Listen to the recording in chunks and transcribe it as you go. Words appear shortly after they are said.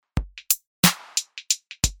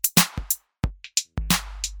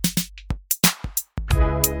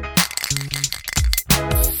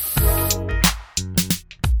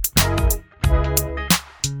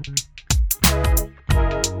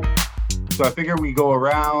So I figure we go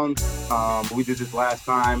around. We did this last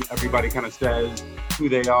time. Everybody kind of says who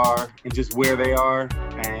they are and just where they are,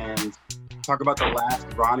 and talk about the last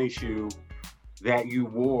Ronnie shoe that you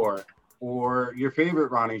wore, or your favorite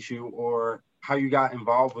Ronnie shoe, or how you got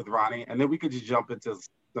involved with Ronnie. And then we could just jump into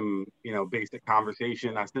some, basic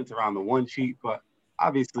conversation. I sent around the one sheet, but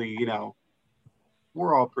obviously,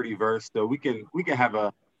 we're all pretty versed, so we can have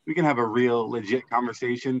a real legit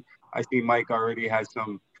conversation. I see Mike already has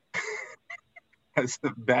some has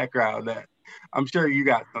some background that I'm sure you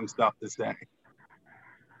got some stuff to say.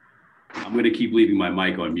 I'm going to keep leaving my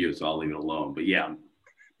mic on mute, so I'll leave it alone. But yeah,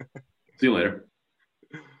 see you later.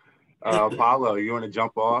 Paulo, you want to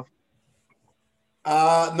jump off?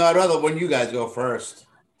 No, I'd rather when you guys go first,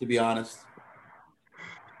 to be honest.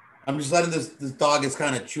 I'm just letting this dog is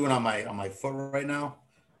kind of chewing on my foot right now,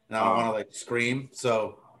 and I don't want to like scream.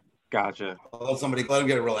 So, gotcha. Let him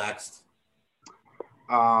get relaxed.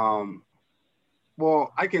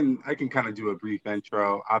 Well, I can kind of do a brief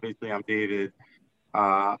intro. Obviously, I'm David.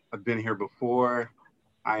 I've been here before.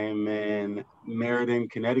 I am in Meriden,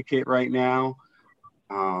 Connecticut right now.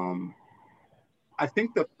 I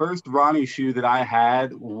think the first Ronnie shoe that I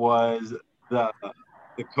had was the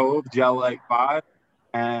Cove Gel Light 5,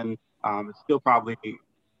 and it's still probably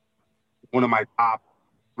one of my top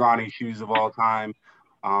Ronnie shoes of all time.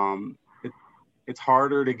 It's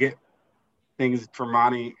harder to get things from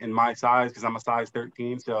Ronnie in my size because I'm a size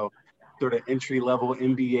 13, so sort of entry level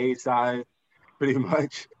NBA size, pretty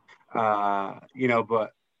much.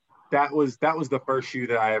 But that was the first shoe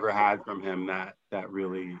that I ever had from him that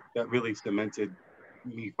really cemented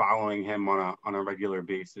me following him on a regular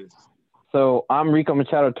basis. So I'm Rico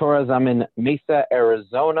Machado Torres. I'm in Mesa,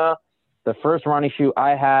 Arizona. The first Ronnie shoe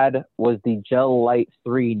I had was the Gel Light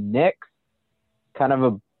 3 Knicks. Kind of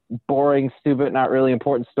a boring, stupid, not really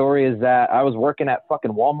important story is that I was working at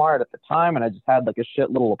fucking Walmart at the time, and I just had like a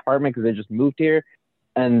shit little apartment because I just moved here,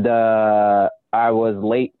 and I was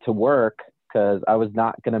late to work because I was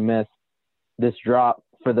not gonna miss this drop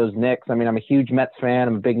for those Knicks. I mean, I'm a huge Mets fan.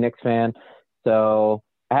 I'm a big Knicks fan, so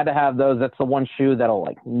I had to have those. That's the one shoe that'll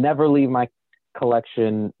like never leave my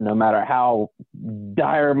collection, no matter how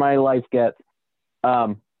dire my life gets.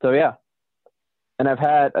 So yeah, and I've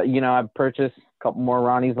had, I've purchased a couple more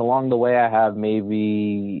Ronnies along the way. I have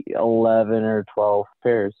maybe 11 or 12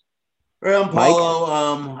 pairs. I'm Paulo.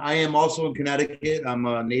 I am also in Connecticut. I'm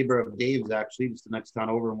a neighbor of Dave's, actually. It's the next town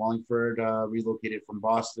over in Wallingford. Relocated from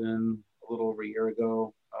Boston a little over a year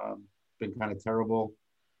ago. Been kind of terrible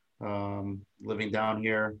living down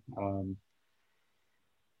here.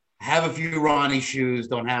 Have a few Ronnie shoes.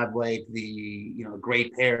 Don't have like the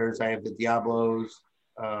great pairs. I have the Diablos.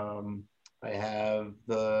 I have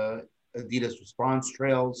the Adidas Response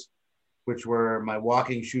Trails, which were my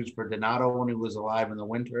walking shoes for Donato when he was alive in the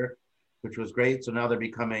winter, which was great. So now they're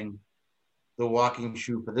becoming the walking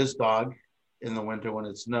shoe for this dog in the winter when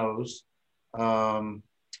it snows. Trying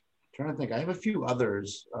to think, I have a few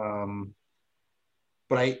others,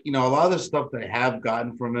 but a lot of the stuff that I have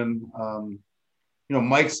gotten from him,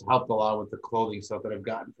 Mike's helped a lot with the clothing stuff that I've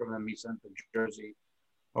gotten from him. He sent the jersey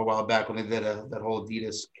a while back when they did that whole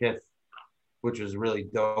Adidas kit, which was really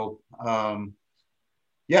dope.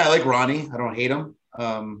 Yeah, I like Ronnie. I don't hate him.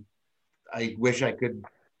 I wish I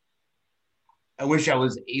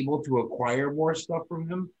was able to acquire more stuff from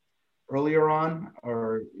him earlier on.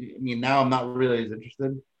 Now I'm not really as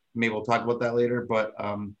interested. Maybe we'll talk about that later. But,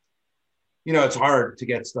 it's hard to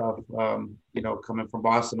get stuff, coming from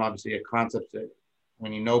Boston, obviously a concept that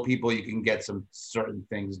when you know people, you can get some certain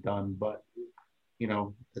things done. But,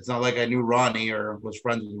 it's not like I knew Ronnie or was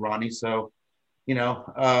friends with Ronnie. So,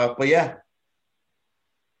 but yeah.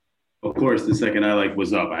 Of course, the second I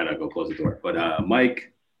was up, I had to go close the door. But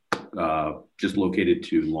Mike, just located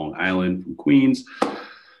to Long Island from Queens.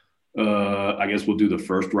 I guess we'll do the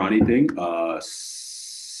first Ronnie thing.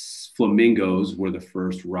 Flamingos were the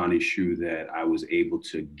first Ronnie shoe that I was able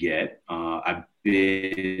to get. I've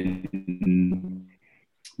been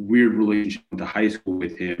weird relationship to high school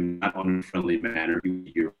with him, not on a friendly manner. He was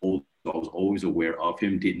a year old, so I was always aware of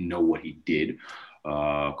him, didn't know what he did.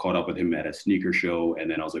 Caught up with him at a sneaker show, and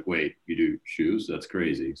then I was like, wait, you do shoes? That's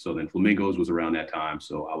crazy. So then Flamingos was around that time,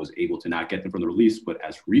 so I was able to not get them from the release, but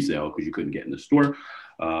as resale, because you couldn't get in the store.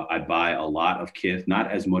 I buy a lot of Kith,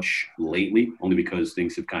 not as much lately, only because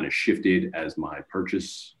things have kind of shifted as my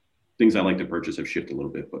things I like to purchase have shifted a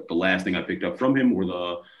little bit. But the last thing I picked up from him were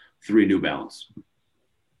the 3 New Balance.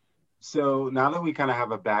 So now that we kind of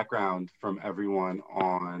have a background from everyone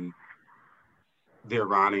on their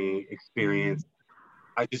Ronnie experience,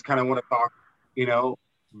 I just kind of want to talk,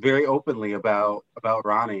 very openly about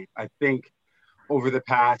Ronnie. I think over the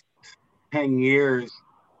past 10 years,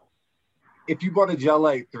 if you bought a Gel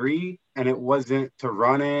Light 3 and it wasn't to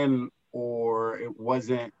run in, or it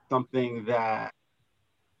wasn't something that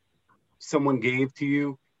someone gave to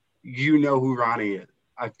you, you know who Ronnie is.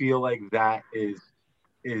 I feel like that is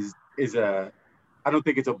a, I don't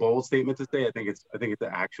think it's a bold statement to say. I think it's an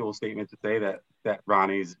actual statement to say that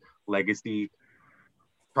Ronnie's legacy,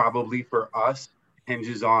 probably for us,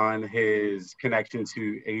 hinges on his connection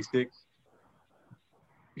to ASICS.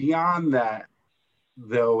 Beyond that,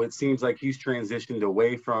 though, it seems like he's transitioned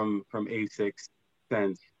away from ASICS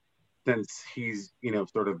since he's,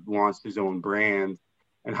 sort of launched his own brand.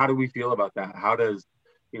 And how do we feel about that? How do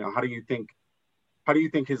you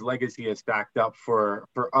think his legacy has stacked up for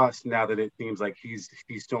us now that it seems like he's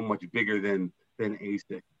so much bigger than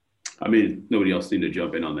ASIC? I mean, nobody else seemed to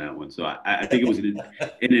jump in on that one. So I think it was an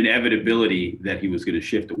inevitability that he was going to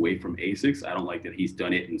shift away from ASICS. I don't like that he's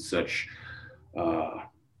done it in such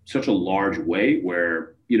a large way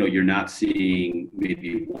where, you're not seeing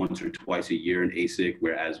maybe once or twice a year an ASIC,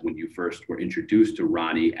 whereas when you first were introduced to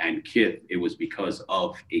Ronnie and Kith, it was because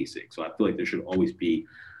of ASIC. So I feel like there should always be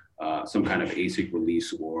some kind of ASIC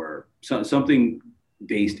release or something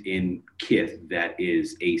based in Kith that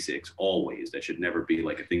is ASICs always. That should never be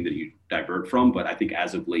like a thing that you divert from. But I think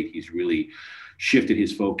as of late, he's really shifted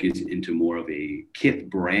his focus into more of a Kith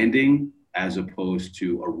branding as opposed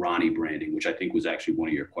to a Ronnie branding, which I think was actually one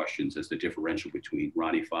of your questions as the differential between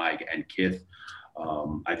Ronnie Feig and Kith.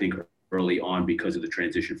 I think early on, because of the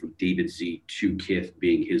transition from David Z to Kith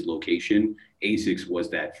being his location, ASICS was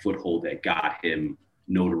that foothold that got him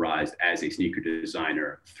notarized as a sneaker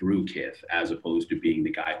designer through Kith, as opposed to being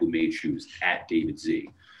the guy who made shoes at David Z.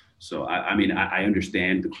 So, I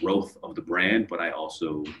understand the growth of the brand, but I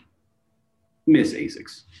also miss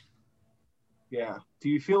ASICS. Yeah. Do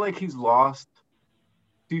you feel like he's lost?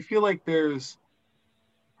 Do you feel like there's,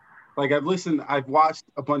 like, I've watched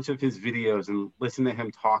a bunch of his videos and listened to him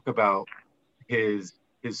talk about his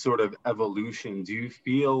sort of evolution. Do you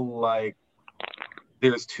feel like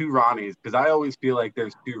there's two Ronnies? Because I always feel like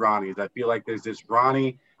there's two Ronnies. I feel like there's this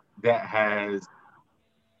Ronnie that has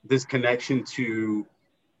this connection to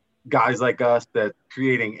guys like us that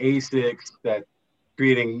creating ASICs, that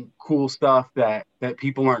creating cool stuff that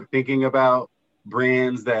people aren't thinking about,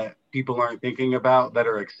 brands that people aren't thinking about that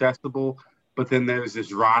are accessible. But then there's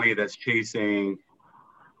this Ronnie that's chasing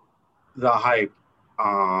the hype,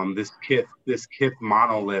 this Kith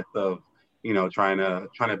monolith of, trying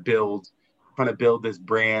to build this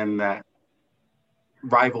brand that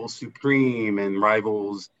rivals Supreme and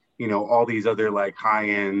rivals, all these other like high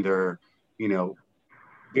end or,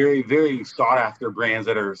 very, very sought after brands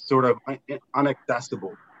that are sort of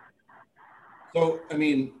unaccessible. So,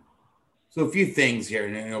 so a few things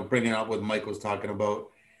here, bringing up what Mike was talking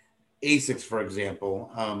about, ASICS, for example.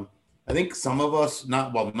 I think some of us,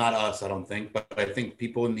 not us, I don't think, but I think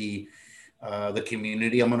people in the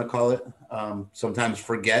community, I'm going to call it, sometimes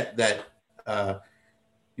forget that, the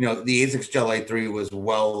ASICS Gel Light 3 was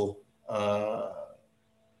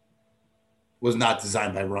not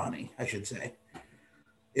designed by Ronnie, I should say.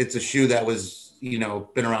 It's a shoe that was, been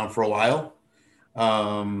around for a while.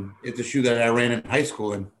 It's a shoe that I ran in high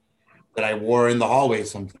school and that I wore in the hallway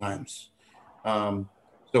sometimes. So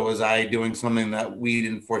was I doing something that we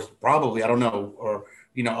didn't force? Probably, I don't know. Or,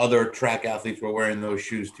 other track athletes were wearing those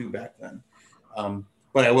shoes too back then.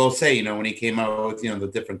 But I will say, when he came out with, the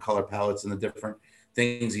different color palettes and the different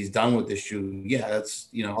things he's done with this shoe, yeah, that's,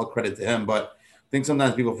 all credit to him. But I think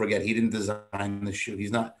sometimes people forget he didn't design the shoe.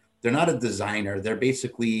 They're not a designer. They're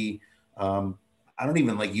basically, I don't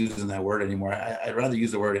even like using that word anymore. I'd rather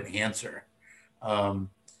use the word enhancer.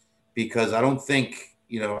 Because I don't think,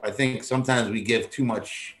 I think sometimes we give too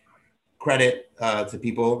much credit to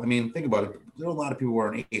people. Think about it. There were a lot of people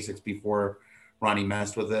wearing ASICS before Ronnie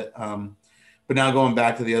messed with it. But now going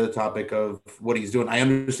back to the other topic of what he's doing, I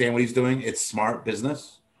understand what he's doing. It's smart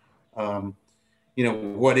business.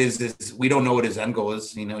 What is this? We don't know what his end goal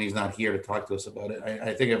is. He's not here to talk to us about it.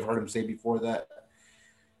 I think I've heard him say before that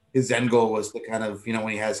his end goal was to kind of, when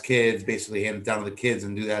he has kids, basically hand it down to the kids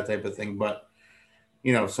and do that type of thing. But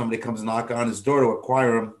if somebody comes knock on his door to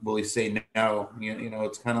acquire him, will he say no?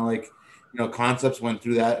 It's kind of like, Concepts went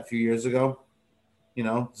through that a few years ago.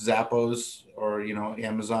 Zappos or,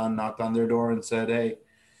 Amazon knocked on their door and said, hey,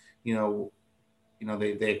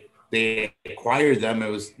 they acquired them.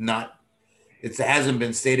 It hasn't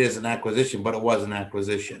been stated as an acquisition, but it was an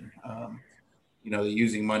acquisition. They're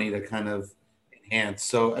using money to kind of enhance.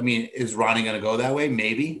 So, is Ronnie going to go that way?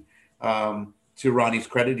 Maybe. To Ronnie's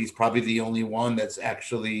credit, he's probably the only one that's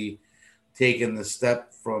actually taken the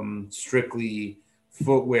step from strictly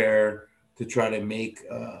footwear to try to make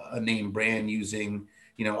a name brand using,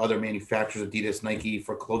 other manufacturers, Adidas, Nike,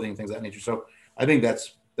 for clothing, things of that nature. So I think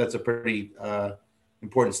that's a pretty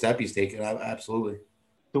important step he's taken. Absolutely.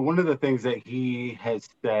 So one of the things that he has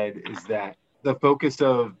said is that the focus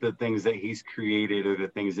of the things that he's created or the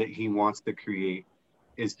things that he wants to create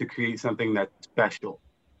is to create something that's special.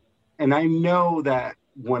 And I know that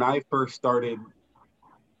when I first started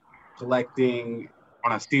collecting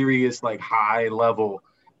on a serious, like, high level,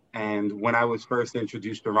 and when I was first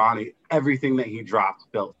introduced to Ronnie, everything that he dropped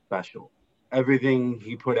felt special. Everything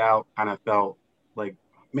he put out kind of felt like,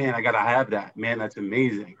 man, I got to have that. Man, that's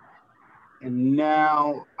amazing. And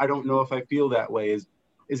now I don't know if I feel that way.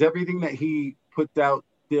 Is everything that he puts out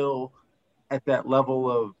still at that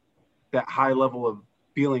high level of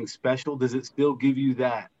feeling special? Does it still give you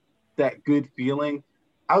that good feeling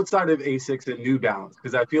outside of Asics and New Balance?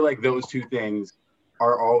 Because I feel like those two things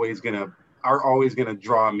are always gonna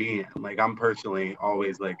draw me in. Like, I'm personally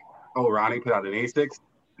always like, oh, Ronnie put out an Asics.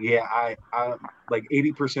 Yeah, I like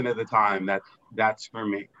 80% of the time that's for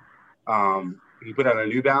me. He put out a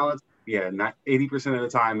New Balance. Yeah, not 80% of the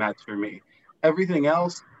time that's for me. Everything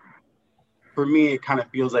else, for me, it kind of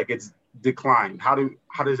feels like it's declined. How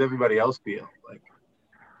does everybody else feel? Like,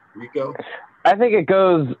 Rico? I think it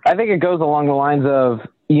goes along the lines of,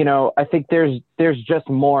 I think there's just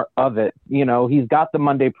more of it. He's got the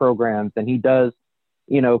Monday programs, and he does,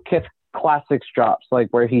 Kith Classics drops, like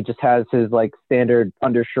where he just has his like standard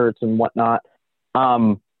undershirts and whatnot.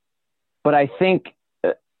 But I think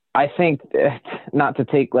not to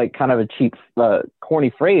take like kind of a cheap,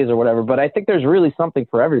 corny phrase or whatever, but I think there's really something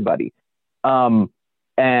for everybody. And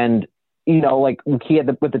like he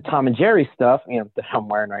had with the Tom and Jerry stuff, that I'm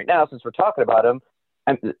wearing right now, since we're talking about him,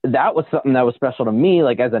 and that was something that was special to me,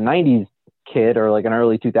 like as a 90s kid or like an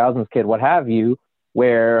early 2000s kid, what have you,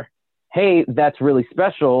 where, hey, that's really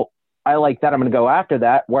special. I like that. I'm going to go after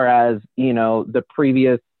that. Whereas, the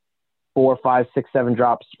previous 4, 5, 6, 7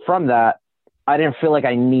 drops from that, I didn't feel like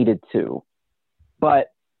I needed to.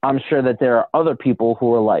 But I'm sure that there are other people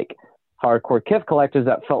who are like hardcore Kith collectors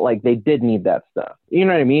that felt like they did need that stuff. You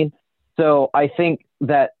know what I mean? So I think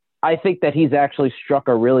that he's actually struck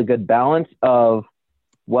a really good balance of,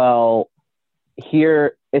 well,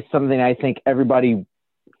 here is something I think everybody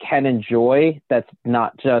can enjoy that's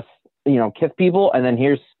not just, Kith people. And then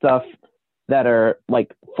here's stuff that are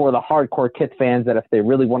like for the hardcore Kith fans that if they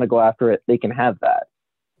really want to go after it, they can have that.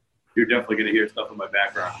 You're definitely going to hear stuff in my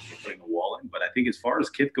background for putting the wall in. But I think as far as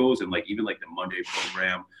Kith goes, and like even like the Monday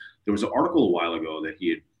program, there was an article a while ago that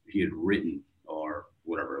he had written, or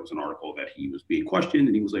whatever. It was an article that he was being questioned,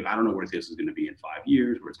 and he was like, I don't know where this is going to be in 5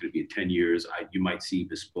 years, where it's going to be in 10 years. You might see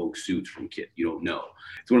bespoke suits from Kith. You don't know.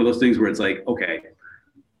 It's one of those things where it's like, okay,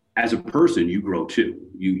 as a person, you grow too.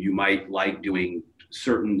 You might like doing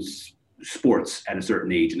certain sports at a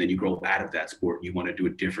certain age, and then you grow out of that sport. You want to do a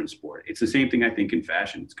different sport. It's the same thing, I think, in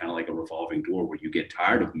fashion. It's kind of like a revolving door where you get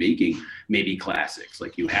tired of making maybe classics.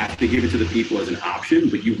 Like, you have to give it to the people as an option,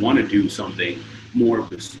 but you want to do something more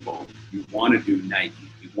bespoke. You want to do Nike.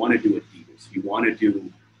 You want to do Adidas. You want to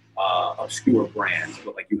do obscure brands,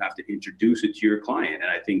 but like you have to introduce it to your client.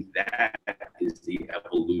 And I think that is the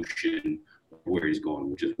evolution of where he's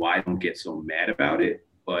going, which is why I don't get so mad about it.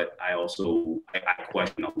 But I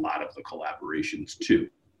question a lot of the collaborations too,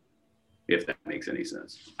 if that makes any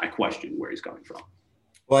sense. I question where he's coming from.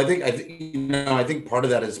 Well, I think part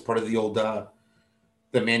of that is part of the old, the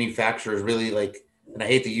manufacturers really like, and I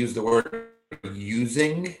hate to use the word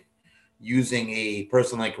using a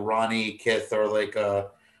person like Ronnie Kith or like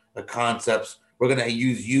a Concepts. We're going to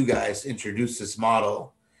use you guys to introduce this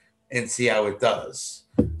model and see how it does.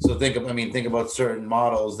 So think about certain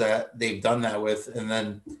models that they've done that with, and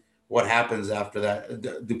then what happens after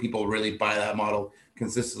that? Do people really buy that model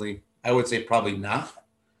consistently? I would say probably not,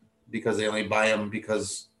 because they only buy them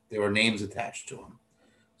because there were names attached to them.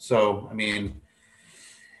 So, kind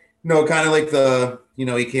of like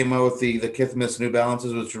he came out with the Kith Miss New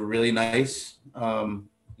Balances, which were really nice. I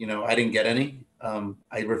didn't get any.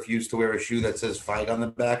 I refused to wear a shoe that says Feig on the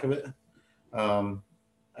back of it.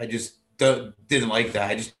 I just didn't like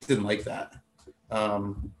that. I just didn't like that.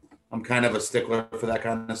 I'm kind of a stickler for that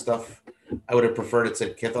kind of stuff. I would have preferred it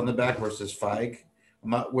said Kith on the back versus Feig. I'm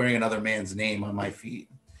not wearing another man's name on my feet.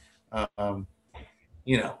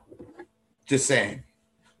 Just saying.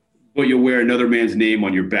 But you'll wear another man's name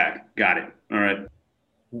on your back. Got it. All right.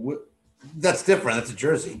 That's different. That's a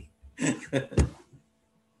jersey.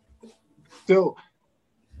 So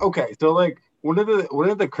like one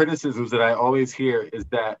of the criticisms that I always hear is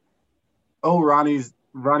that,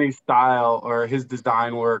 Ronnie's style or his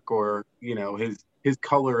design work or his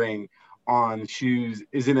coloring on shoes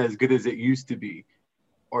isn't as good as it used to be,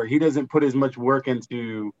 or he doesn't put as much work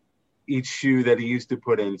into each shoe that he used to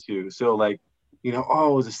put into. So like, you know,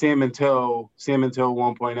 oh, it was a Salmon Toe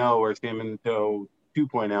 1.0 or Salmon Toe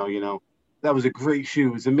 2.0, you know, that was a great shoe.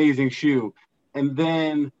 It was an amazing shoe. And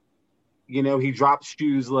then, you know, he dropped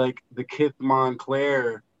shoes like the Kith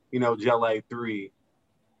Montclair, you know, Gel-Lyte 3.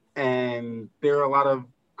 And there are a lot of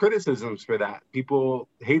criticisms for that. People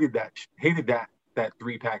hated that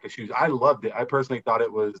 3-pack of shoes. I loved it. I personally thought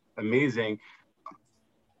it was amazing.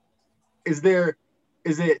 Is it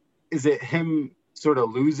him sort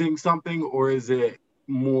of losing something, or is it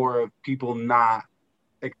more of people not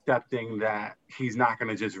accepting that he's not going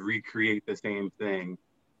to just recreate the same thing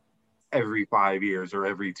every 5 years or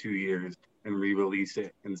every 2 years and re-release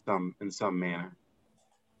it in some manner?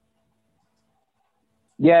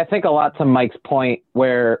 Yeah, I think a lot to Mike's point,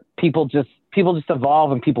 where people just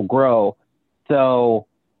evolve and people grow. So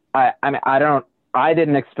I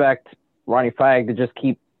didn't expect Ronnie Fieg to just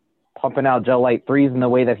keep pumping out Gel-Lyte 3s in the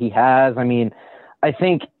way that he has. I mean, I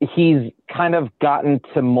think he's kind of gotten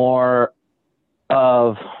to more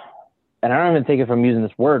of, and I don't even think if I'm using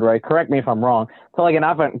this word right, correct me if I'm wrong, to like an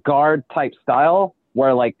avant-garde type style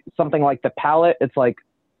where like something like the palette, it's like,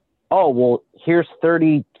 oh, well, here's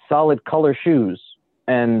 30 solid color shoes.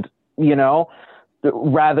 And, you know,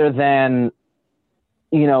 rather than,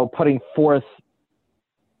 you know, putting forth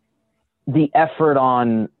the effort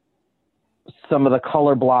on some of the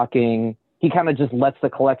color blocking, he kind of just lets the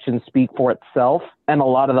collection speak for itself. And a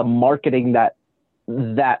lot of the marketing that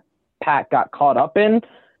pack got caught up in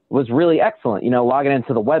was really excellent. You know, logging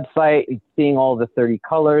into the website, seeing all the 30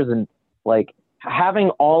 colors, and like having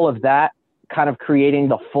all of that kind of creating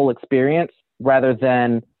the full experience rather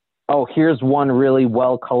than, oh, here's one really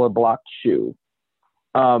well color blocked shoe.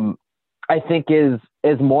 I think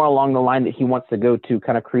is more along the line that he wants to go to,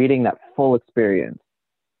 kind of creating that full experience.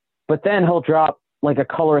 But then he'll drop like a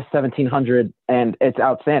color 1700 and it's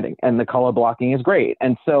outstanding and the color blocking is great.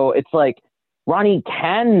 And so it's like Ronnie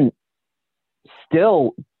can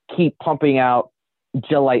still keep pumping out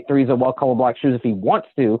Gel-Lyte 3s and well color block shoes if he wants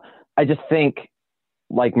to. I just think,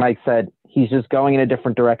 like Mike said, he's just going in a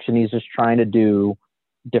different direction. He's just trying to do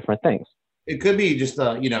different things. It could be just,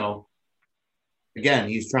 you know, again,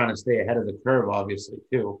 he's trying to stay ahead of the curve, obviously,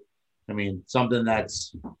 too. I mean, something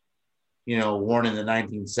that's, you know, worn in the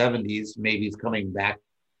 1970s, maybe it's coming back,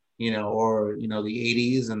 you know, or, you know, the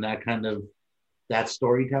 80s and that kind of, that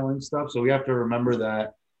storytelling stuff. So we have to remember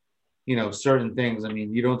that, you know, certain things, I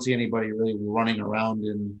mean, you don't see anybody really running around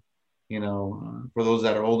in, you know, for those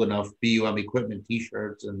that are old enough, BUM equipment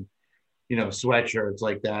t-shirts and, you know, sweatshirts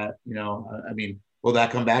like that, you know, I mean, will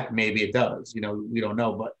that come back? Maybe it does, you know, we don't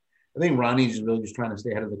know, but I think Ronnie's really just trying to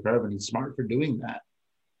stay ahead of the curve and he's smart for doing that.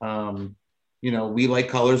 You know, we like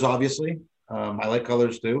colors, obviously. I like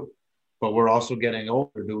colors too, but we're also getting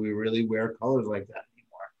older. Do we really wear colors like that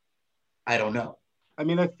anymore? I don't know. I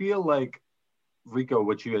mean, I feel like, Rico,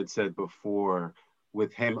 what you had said before,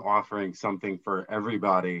 with him offering something for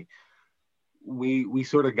everybody, we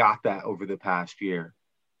sort of got that over the past year,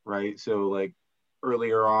 right? So like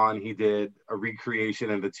earlier on, he did a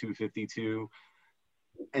recreation of the 252,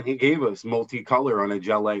 and he gave us multicolor on a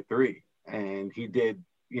Gel-Lyte 3, and he did,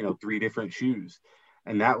 you know, 3 different shoes,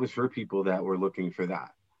 and that was for people that were looking for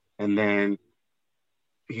that. And then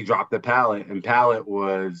he dropped the palette, and palette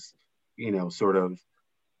was, you know, sort of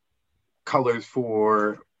colors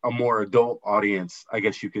for a more adult audience, I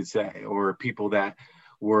guess you could say, or people that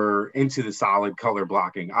were into the solid color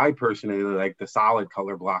blocking. I personally like the solid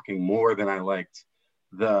color blocking more than I liked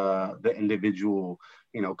the individual,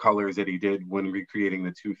 you know, colors that he did when recreating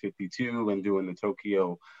the 252 and doing the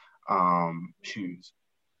Tokyo shoes.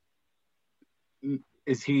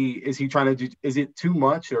 Is he trying to do, is it too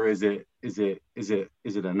much, or is it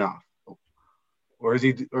enough, or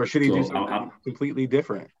should he do something completely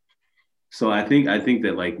different? So I think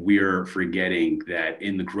that like we're forgetting that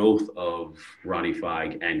in the growth of Ronnie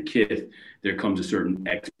Fieg and Kith, there comes a certain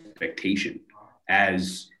expectation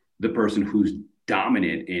as the person who's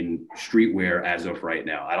dominant in streetwear as of right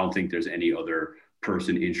now. I don't think there's any other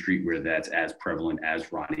person in streetwear that's as prevalent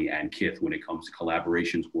as Ronnie and Kith when it comes to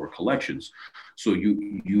collaborations or collections. So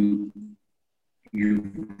you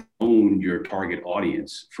own your target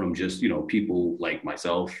audience from just, you know, people like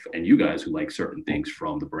myself and you guys who like certain things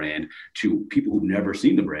from the brand to people who've never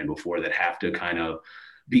seen the brand before that have to kind of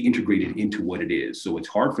be integrated into what it is. So it's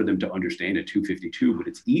hard for them to understand a 252, but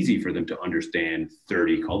it's easy for them to understand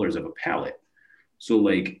 30 colors of a palette. So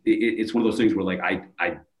like, it's one of those things where like,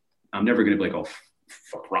 I'm never going to be like, oh,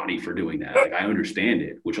 fuck Ronnie for doing that. Like, I understand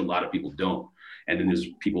it, which a lot of people don't. And then there's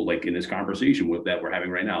people like in this conversation that we're having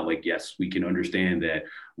right now, like, yes, we can understand that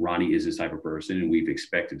Ronnie is this type of person and we've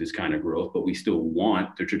expected this kind of growth, but we still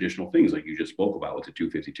want the traditional things like you just spoke about with the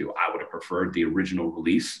 252. I would have preferred the original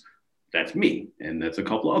release. That's me. And that's a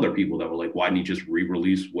couple of other people that were like, why didn't you just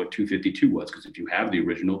re-release what 252 was? Because if you have the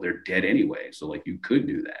original, they're dead anyway. So like you could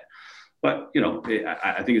do that. But, you know,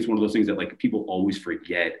 I think it's one of those things that like people always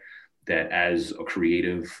forget that as a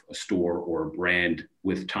creative, a store or a brand,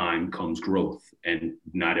 with time comes growth, and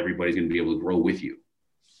not everybody's going to be able to grow with you,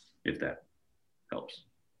 if that helps.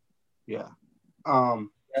 Yeah.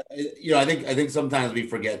 You know, I think sometimes we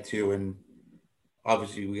forget too, and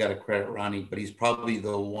obviously we got to credit Ronnie, but he's probably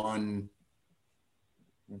the one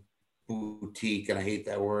boutique, and I hate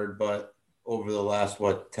that word, but over the last,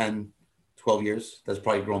 10, 12 years, that's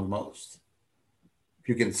probably grown the most. If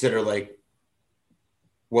you consider like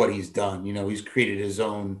what he's done, you know, he's created his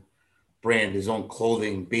own brand, his own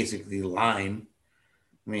clothing, basically line.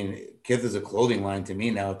 I mean, Kith is a clothing line to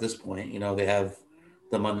me now at this point. You know, they have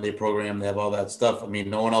the Monday program, they have all that stuff. I mean,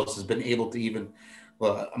 no one else has been able to even,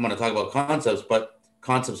 well, I'm going to talk about Concepts, but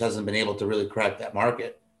Concepts hasn't been able to really crack that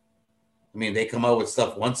market. I mean, they come out with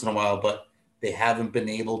stuff once in a while, but they haven't been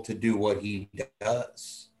able to do what he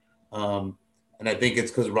does. And I think it's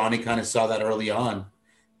because Ronnie kind of saw that early on,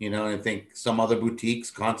 you know, and I think some other boutiques,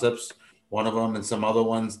 Concepts, one of them, and some other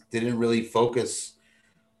ones didn't really focus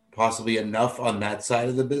possibly enough on that side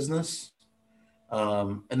of the business.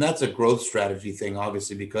 And that's a growth strategy thing,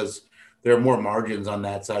 obviously, because there are more margins on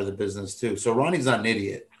that side of the business too. So Ronnie's not an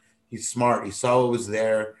idiot. He's smart. He saw what was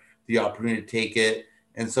there, the opportunity to take it.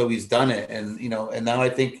 And so he's done it. And, you know, and now I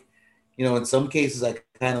think, you know, in some cases I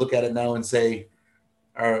kind of look at it now and say,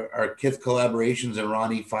 our Kith collaborations and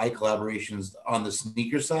Ronnie Fi collaborations on the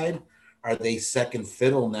sneaker side, are they second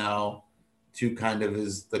fiddle now to kind of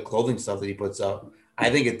the clothing stuff that he puts out?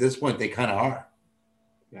 I think at this point they kind of are.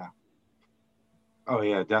 Yeah. Oh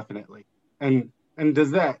yeah, definitely. And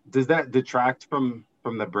does that detract from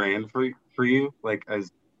the brand for you? Like I'm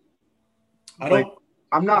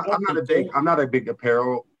not a big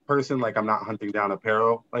apparel person. Like I'm not hunting down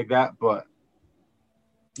apparel like that, but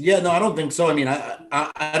yeah, no, I don't think so. I mean,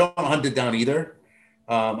 I don't hunt it down either.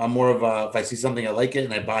 I'm more of if I see something I like it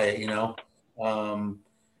and I buy it, you know.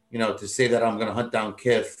 You know, to say that I'm going to hunt down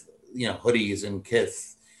Kith, you know, hoodies and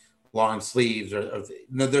Kith long sleeves, or you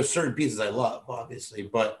know, there's certain pieces I love, obviously,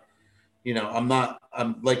 but you know, I'm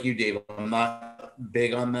like you, Dave. I'm not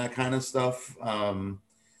big on that kind of stuff.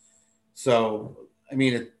 So, I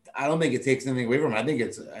mean, I don't think it takes anything away from him. I think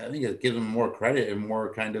it gives him more credit and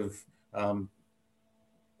more kind of,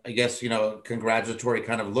 I guess, you know, congratulatory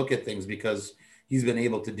kind of look at things, because he's been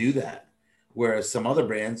able to do that. Whereas some other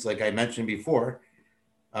brands, like I mentioned before,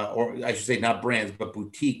 or I should say not brands, but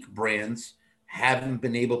boutique brands, haven't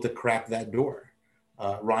been able to crack that door.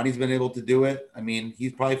 Ronnie's been able to do it. I mean,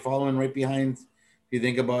 he's probably following right behind. If you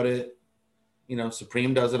think about it, you know,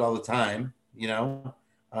 Supreme does it all the time, you know.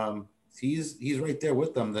 He's right there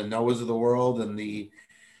with them. The Noahs of the world and the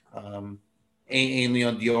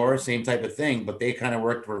Leon Dior, same type of thing, but they kind of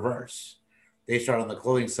worked reverse. They started on the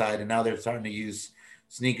clothing side, and now they're starting to use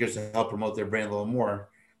sneakers to help promote their brand a little more.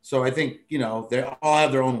 So I think, you know, they all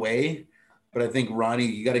have their own way, but I think Ronnie,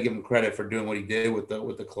 you got to give him credit for doing what he did with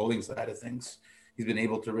the clothing side of things. He's been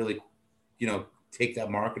able to really, you know, take that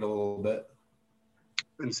market a little bit.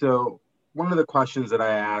 And so one of the questions that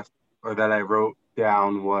I asked, or that I wrote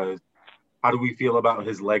down, was, how do we feel about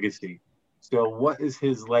his legacy? So what is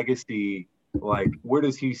his legacy like? Where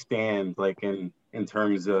does he stand, like in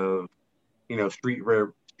terms of, you know,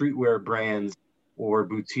 streetwear brands or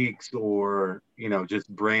boutiques, or, you know, just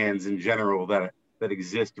brands in general that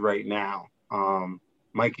exist right now?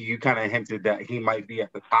 Mikey, you kind of hinted that he might be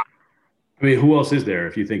at the top. I mean, who else is there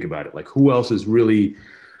if you think about it? Like, who else is really,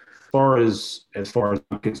 as far as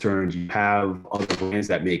I'm concerned, you have other brands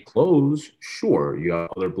that make clothes, sure. You have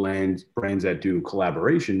other brands that do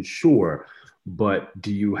collaboration, sure. But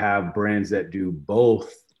do you have brands that do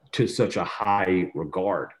both to such a high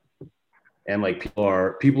regard? And like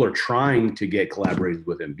people are trying to get collaborations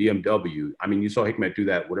with him. BMW. I mean, you saw Hikmet do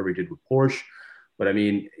that, whatever he did with Porsche. But I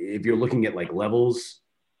mean, if you're looking at like levels,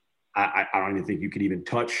 I don't even think you could even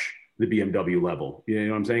touch the BMW level. You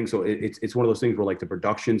know what I'm saying? So it's one of those things where like the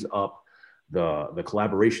production's up, the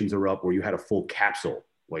collaborations are up, where you had a full capsule.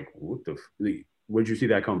 Like, where'd you see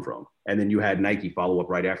that come from? And then you had Nike follow up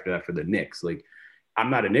right after that for the Knicks. Like, I'm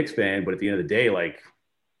not a Knicks fan, but at the end of the day, like,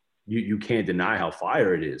 you can't deny how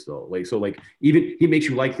fire it is, though. Like, so like, even he makes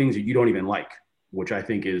you like things that you don't even like, which I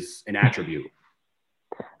think is an attribute.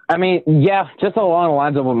 I mean, yeah, just along the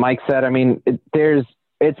lines of what Mike said. I mean,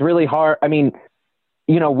 it's really hard. I mean,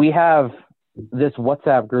 you know, we have this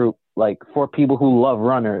WhatsApp group, like for people who love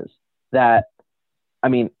runners, that, I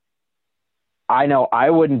mean, I know I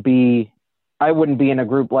wouldn't be in a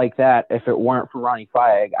group like that if it weren't for Ronnie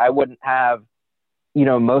Fieg. I wouldn't have,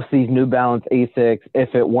 most of these New Balance Asics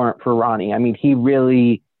if it weren't for Ronnie. I mean, he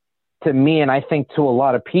really, to me, and I think to a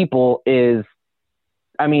lot of people, is,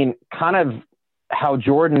 I mean, kind of how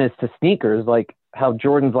Jordan is to sneakers, like how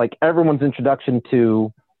Jordan's like everyone's introduction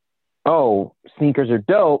to, oh, sneakers are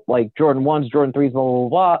dope, like Jordan 1s, Jordan 3s, blah, blah,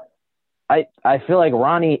 blah. I feel like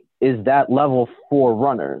Ronnie is that level for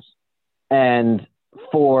runners and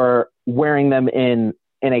for wearing them in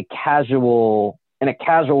a casual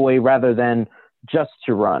way rather than just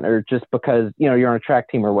to run or just because, you're on a track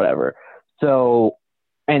team or whatever. So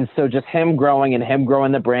just him growing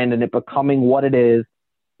the brand and it becoming what it is,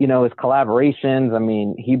 his collaborations. I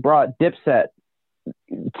mean, he brought Dipset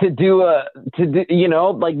to do,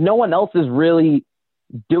 like no one else is really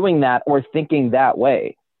doing that or thinking that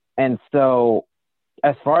way. And so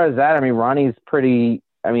as far as that, I mean, Ronnie's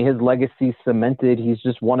his legacy's cemented. He's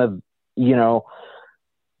just one of,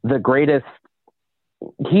 the greatest.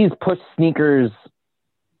 He's pushed sneakers,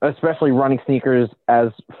 especially running sneakers, as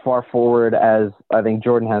far forward as I think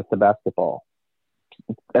Jordan has to basketball,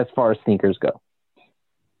 as far as sneakers go.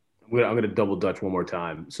 I'm going to double dutch one more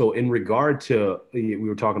time. So in regard to, we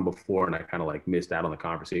were talking before and I kind of like missed out on the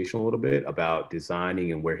conversation a little bit about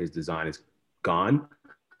designing and where his design has gone.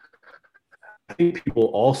 I think people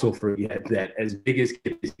also forget that as big as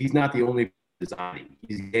Kith is, he's not the only designing.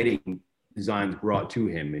 He's getting designs brought to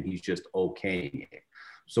him and he's just okaying it.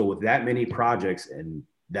 So with that many projects and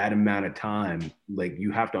that amount of time, like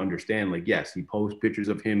you have to understand, like, yes, he posts pictures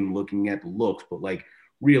of him looking at the looks, but like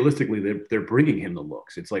realistically, they're bringing him the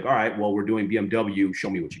looks. It's like, all right, well, we're doing BMW, show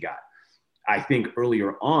me what you got. I think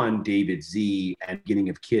earlier on, David Z and beginning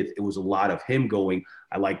of Kith, it was a lot of him going,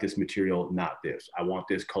 I like this material, not this. I want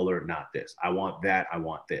this color, not this. I want that, I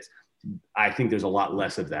want this. I think there's a lot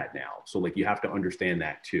less of that now. So like you have to understand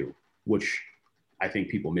that too, which I think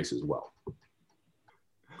people miss as well.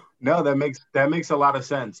 No, that makes a lot of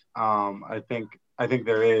sense. I think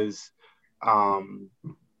there is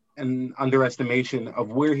an underestimation of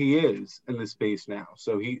where he is in the space now.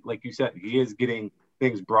 So he, like you said, he is getting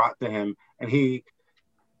things brought to him, and he,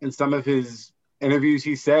 in some of his interviews,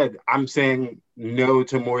 he said, "I'm saying no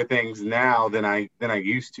to more things now than I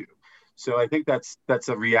used to." So I think that's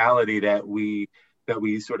a reality that we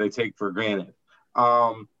sort of take for granted.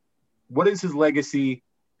 What is his legacy?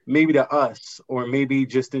 Maybe to us, or maybe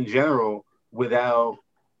just in general, without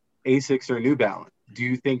Asics or New Balance? Do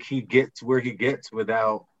you think he gets where he gets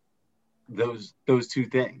without those two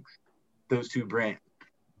things, those two brands?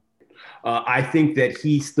 I think that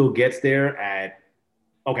he still gets there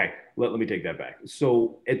let me take that back.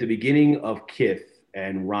 So at the beginning of Kith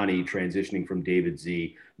and Ronnie transitioning from David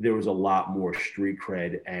Z, there was a lot more street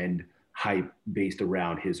cred and hype based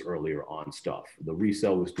around his earlier on stuff. The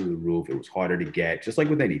resale was through the roof. It was harder to get, just like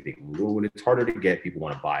with anything. When it's harder to get, people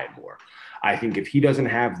want to buy it more. I think if he doesn't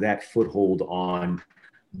have that foothold on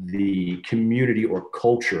the community or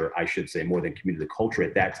culture, I should say more than community, the culture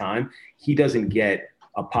at that time, he doesn't get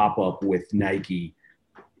a pop-up with Nike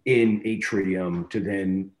in Atrium to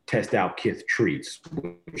then test out Kith treats,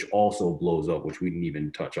 which also blows up, which we didn't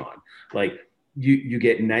even touch on. Like, you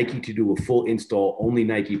get Nike to do a full install, only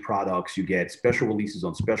Nike products. You get special releases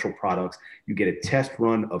on special products. You get a test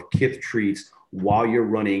run of Kith treats while you're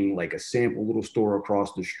running like a sample little store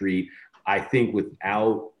across the street. I think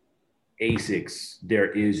without Asics, there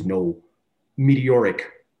is no meteoric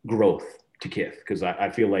growth to Kith, because I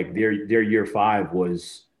feel like their year 5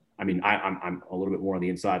 was, I mean, I'm a little bit more on the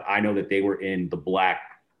inside. I know that they were in the black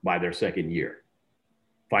by their second year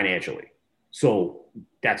financially. So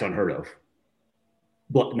that's unheard of.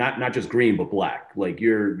 But not just green, but black. Like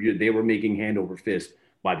they were making hand over fist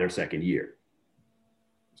by their second year.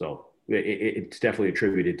 So it's definitely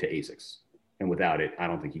attributed to Asics. And without it, I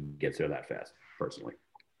don't think he gets there that fast, personally.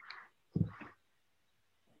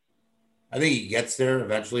 I think he gets there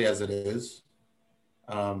eventually as it is.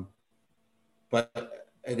 But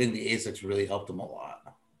I think the Asics really helped him a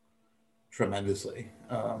lot, tremendously.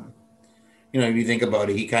 If you think about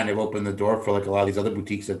it, he kind of opened the door for like a lot of these other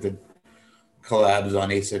boutiques that did collabs on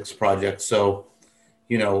Asics projects. So,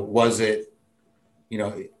 was it,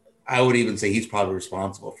 I would even say he's probably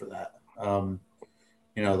responsible for that.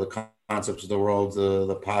 The Concepts of the world,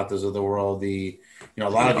 the Patas of the world, a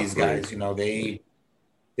lot of these guys,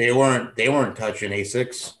 they weren't touching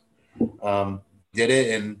Asics, did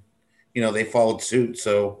it, and they followed suit.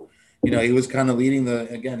 So he was kind of leading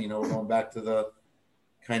going back to the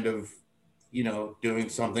kind of doing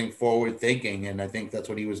something forward thinking, and I think that's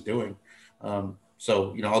what he was doing.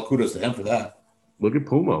 So, all kudos to him for that. Look at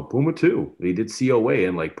Puma. Puma too. He did COA,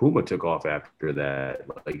 and like Puma took off after that.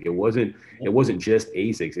 Like it wasn't just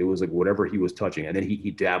Asics. It was like whatever he was touching. And then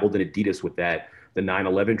he dabbled in Adidas with that, the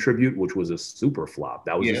 9/11 tribute, which was a super flop.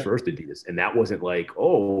 That was his first Adidas, and that wasn't like,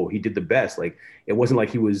 oh, he did the best. Like it wasn't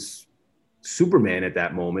like he was Superman at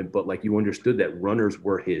that moment, but like you understood that runners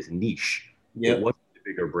were his niche. It wasn't a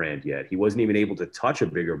bigger brand yet. He wasn't even able to touch a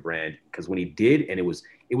bigger brand, because when he did, and it was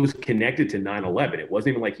connected to 9/11. It wasn't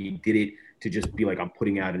even like he did it to just be like, I'm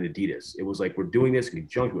putting out an Adidas. It was like, we're doing this in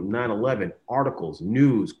conjunction with 9/11, articles,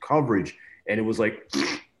 news, coverage. And it was like,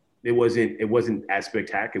 it wasn't as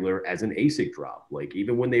spectacular as an ASIC drop. Like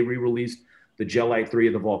even when they re-released the Gelite 3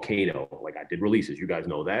 of the Volcano, like I did releases, you guys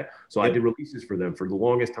know that. So I did releases for them for the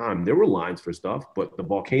longest time. There were lines for stuff, but the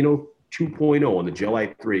Volcano 2.0 on the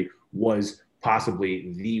Gelite 3 was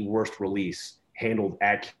possibly the worst release handled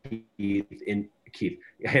at Kith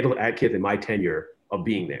in my tenure of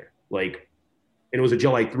being there. Like, and it was a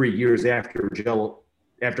Gelite 3 years after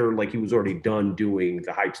like he was already done doing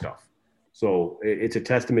the hype stuff. So it's a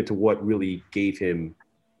testament to what really gave him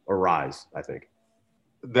a rise, I think.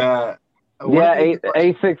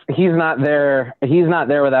 Asics, he's not there. He's not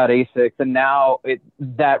there without Asics. And now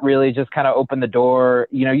that really just kind of opened the door.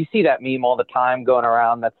 You see that meme all the time going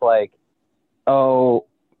around that's like, oh,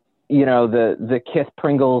 the Kith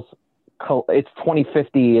Pringles, it's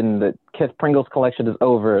 2050 and the Kith Pringles collection is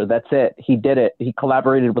over. That's it. He did it. He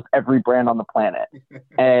collaborated with every brand on the planet.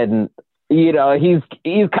 And, he's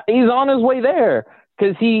on his way there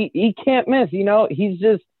because he can't miss, he's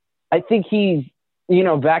just, I think he's,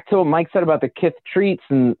 back to what Mike said about the Kith treats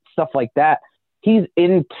and stuff like that. He's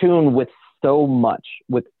in tune with so much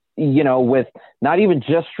with not even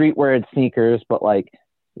just streetwear and sneakers, but like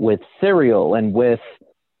with cereal and with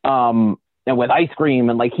ice cream,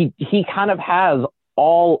 and like he kind of has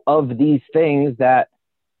all of these things that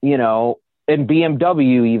in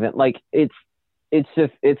BMW even, like it's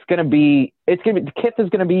gonna be Kith is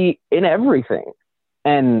gonna be in everything.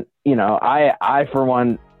 And I for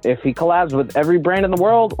one, if he collabs with every brand in the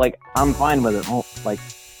world, like I'm fine with it. Like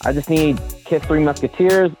I just need Kith Three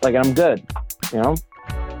Musketeers, like I'm good.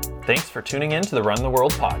 Thanks for tuning in to the Run the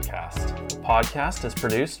World podcast. The podcast is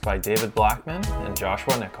produced by David Blackman and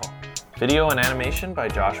Joshua Nickel. Video and animation by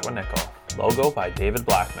Joshua Nickel. Logo by David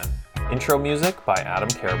Blackman. Intro music by Adam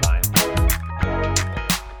Carabine.